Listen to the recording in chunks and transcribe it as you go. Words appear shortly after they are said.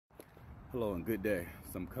Hello and good day.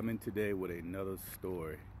 So I'm coming today with another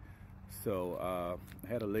story. So I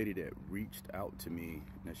had a lady that reached out to me,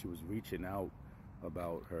 and she was reaching out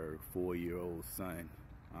about her 4-year-old son.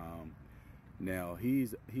 Now he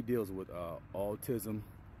deals with autism,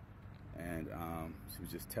 and she was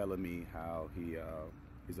just telling me how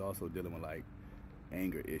he's also dealing with like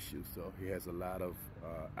anger issues. So he has a lot of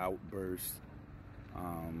outbursts,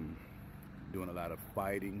 doing a lot of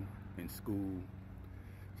fighting in school.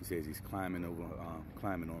 She says he's climbing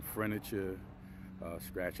on furniture,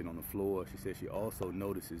 scratching on the floor. She says she also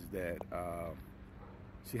notices that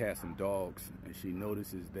she has some dogs, and she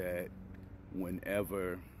notices that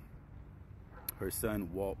whenever her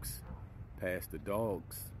son walks past the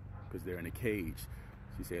dogs, because they're in a cage,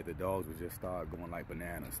 she said the dogs will just start going like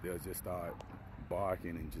bananas. They'll just start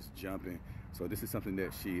barking and just jumping. So this is something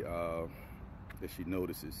that she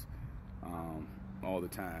notices all the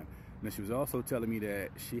time. Now, she was also telling me that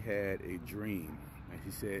she had a dream, and she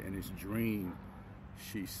said in this dream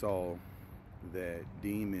she saw that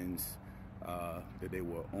demons, that they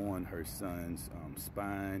were on her son's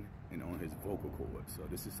spine and on his vocal cords. So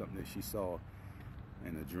this is something that she saw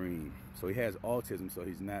in a dream. So he has autism, so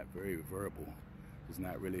he's not very verbal. He's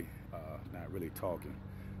not really talking.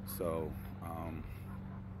 So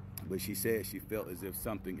but she said she felt as if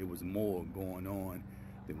it was more going on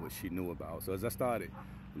than what she knew about. So as I started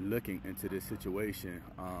looking into this situation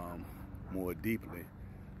more deeply,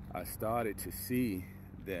 I started to see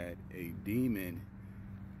that a demon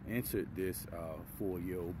entered this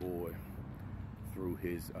 4-year-old boy through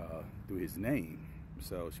his name.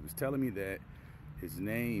 So she was telling me that his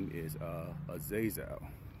name is Azazel,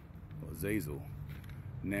 or Azazel.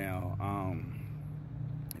 Now,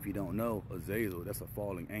 if you don't know, Azazel, that's a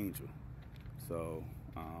falling angel. So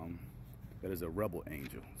that is a rebel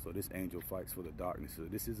angel. So this angel fights for the darkness. So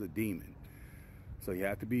this is a demon. So you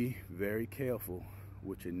have to be very careful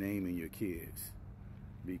with your naming your kids,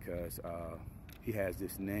 because he has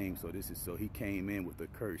this name. So he came in with a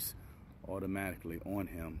curse automatically on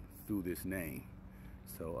him through this name.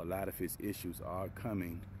 So a lot of his issues are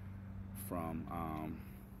coming from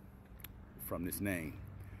this name.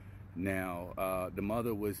 Now the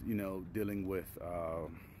mother was dealing with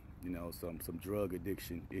some drug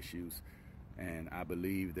addiction issues, and I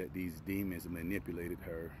believe that these demons manipulated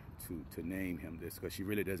her to name him this, because she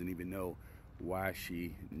really doesn't even know why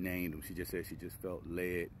she named him. She just said she just felt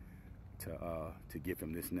led to give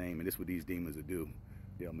him this name. And this is what these demons will do.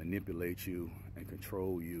 They'll manipulate you and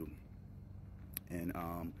control you. And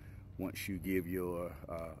once you give your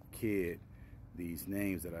kid these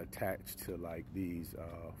names that are attached to like these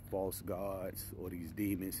false gods or these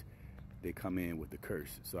demons, they come in with the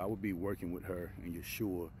curse. So I would be working with her, and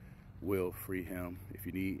Yeshua will free him. If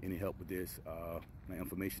you need any help with this, my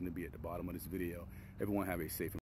information will be at the bottom of this video. Everyone have a safe